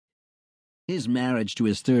His marriage to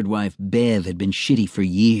his third wife, Bev, had been shitty for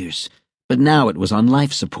years, but now it was on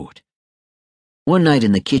life support. One night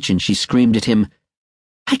in the kitchen, she screamed at him,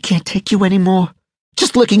 "I can't take you anymore.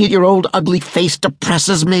 Just looking at your old ugly face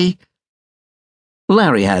depresses me."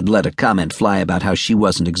 Larry had let a comment fly about how she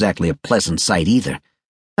wasn't exactly a pleasant sight either,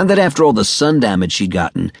 and that after all the sun damage she'd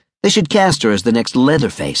gotten, they should cast her as the next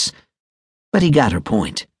Leatherface. But he got her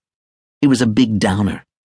point. He was a big downer,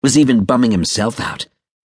 was even bumming himself out.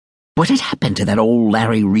 What had happened to that old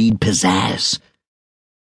Larry Reed pizzazz?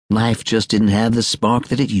 Life just didn't have the spark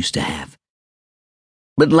that it used to have.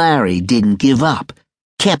 But Larry didn't give up,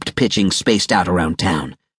 kept pitching spaced out around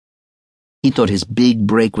town. He thought his big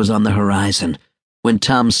break was on the horizon when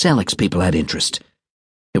Tom Selleck's people had interest.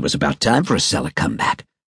 It was about time for a Selleck comeback,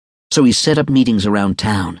 so he set up meetings around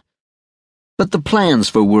town. But the plans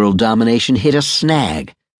for world domination hit a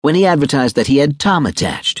snag when he advertised that he had Tom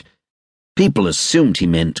attached. People assumed he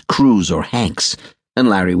meant Cruise or Hanks, and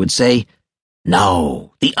Larry would say,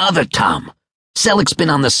 "No, the other Tom. Selleck's been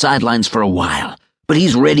on the sidelines for a while, but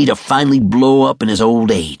he's ready to finally blow up in his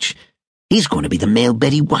old age. He's going to be the male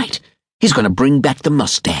Betty White. He's going to bring back the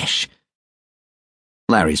mustache."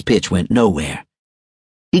 Larry's pitch went nowhere.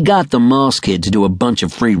 He got the Moss Kid to do a bunch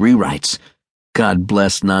of free rewrites. God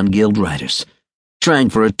bless non-guild writers. Trying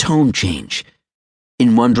for a tone change.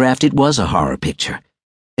 In one draft it was a horror picture.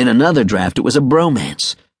 In another draft it was a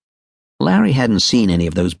bromance. Larry hadn't seen any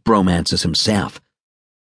of those bromances himself.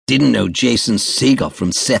 Didn't know Jason Segel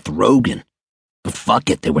from Seth Rogen. But fuck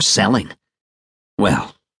it, they were selling.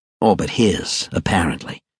 Well, all but his,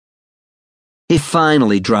 apparently. He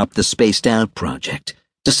finally dropped the Spaced Out project,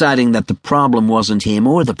 deciding that the problem wasn't him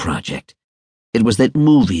or the project. It was that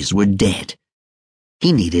movies were dead.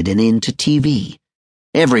 He needed an in to TV.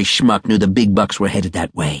 Every schmuck knew the big bucks were headed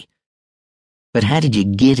that way. But how did you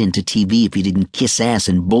get into TV if you didn't kiss ass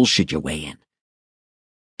and bullshit your way in?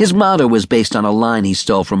 His motto was based on a line he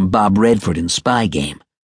stole from Bob Redford in Spy Game.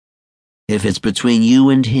 "If it's between you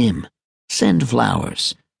and him, send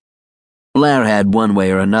flowers." Blair had one way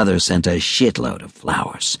or another sent a shitload of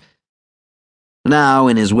flowers. Now,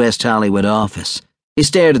 in his West Hollywood office, he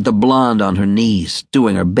stared at the blonde on her knees,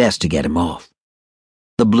 doing her best to get him off.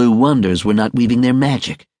 The Blue Wonders were not weaving their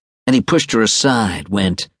magic, and he pushed her aside,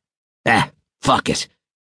 went, "Fuck it.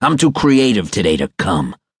 I'm too creative today to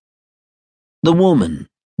come." The woman,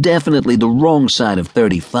 definitely the wrong side of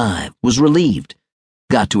 35, was relieved,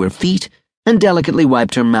 got to her feet, and delicately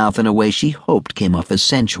wiped her mouth in a way she hoped came off as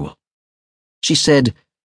sensual. She said,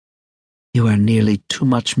 "You are nearly too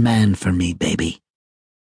much man for me, baby."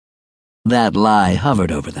 That lie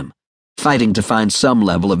hovered over them, fighting to find some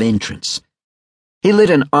level of entrance. He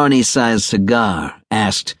lit an Arnie-sized cigar,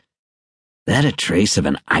 asked, "That a trace of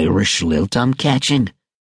an Irish lilt I'm catching?"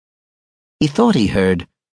 He thought he heard,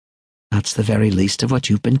 "That's the very least of what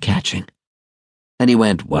you've been catching." And he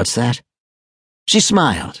went, "What's that?" She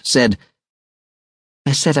smiled, said,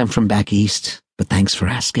 "I said I'm from back east, but thanks for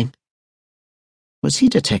asking." Was he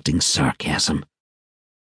detecting sarcasm?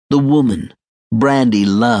 The woman, Brandy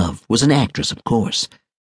Love, was an actress, of course.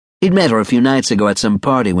 He'd met her a few nights ago at some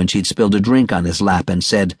party when she'd spilled a drink on his lap and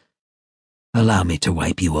said, "Allow me to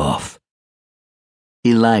wipe you off."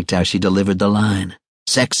 He liked how she delivered the line.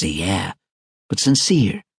 Sexy, yeah, but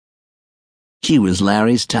sincere. She was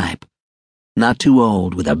Larry's type. Not too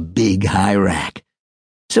old, with a big high rack.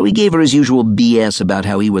 So he gave her his usual BS about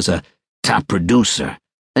how he was a top producer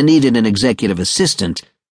and needed an executive assistant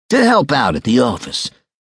to help out at the office.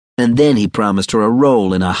 And then he promised her a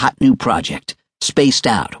role in a hot new project, Spaced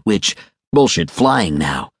Out, which, bullshit flying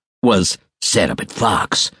now, was set up at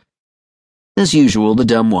Fox. As usual, the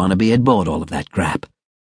dumb wannabe had bought all of that crap.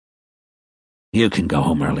 "You can go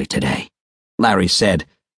home early today," Larry said,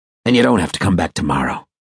 "and you don't have to come back tomorrow.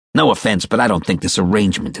 No offense, but I don't think this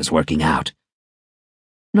arrangement is working out."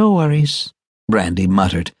 "No worries," Brandy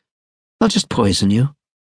muttered. "I'll just poison you."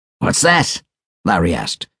 "What's that?" Larry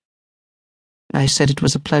asked. "I said it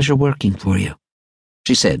was a pleasure working for you,"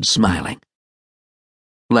 she said, smiling.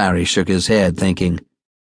 Larry shook his head, thinking,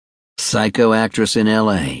 psycho actress in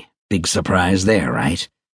L.A. Big surprise there, right?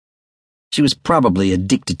 She was probably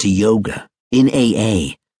addicted to yoga, in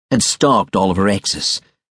AA, and stalked all of her exes.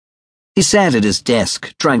 He sat at his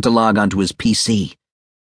desk, trying to log onto his PC.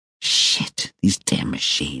 Shit, these damn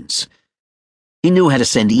machines. He knew how to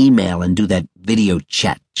send email and do that video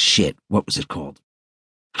chat shit. What was it called?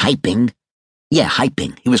 Hyping? Yeah,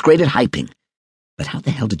 hyping. He was great at hyping. But how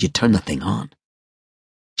the hell did you turn the thing on?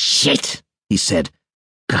 "Shit," he said.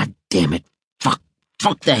 "God damn it.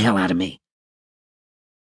 Fuck the hell out of me."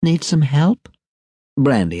 "Need some help?"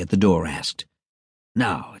 Brandy at the door asked.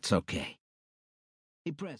 "No, it's okay." He pressed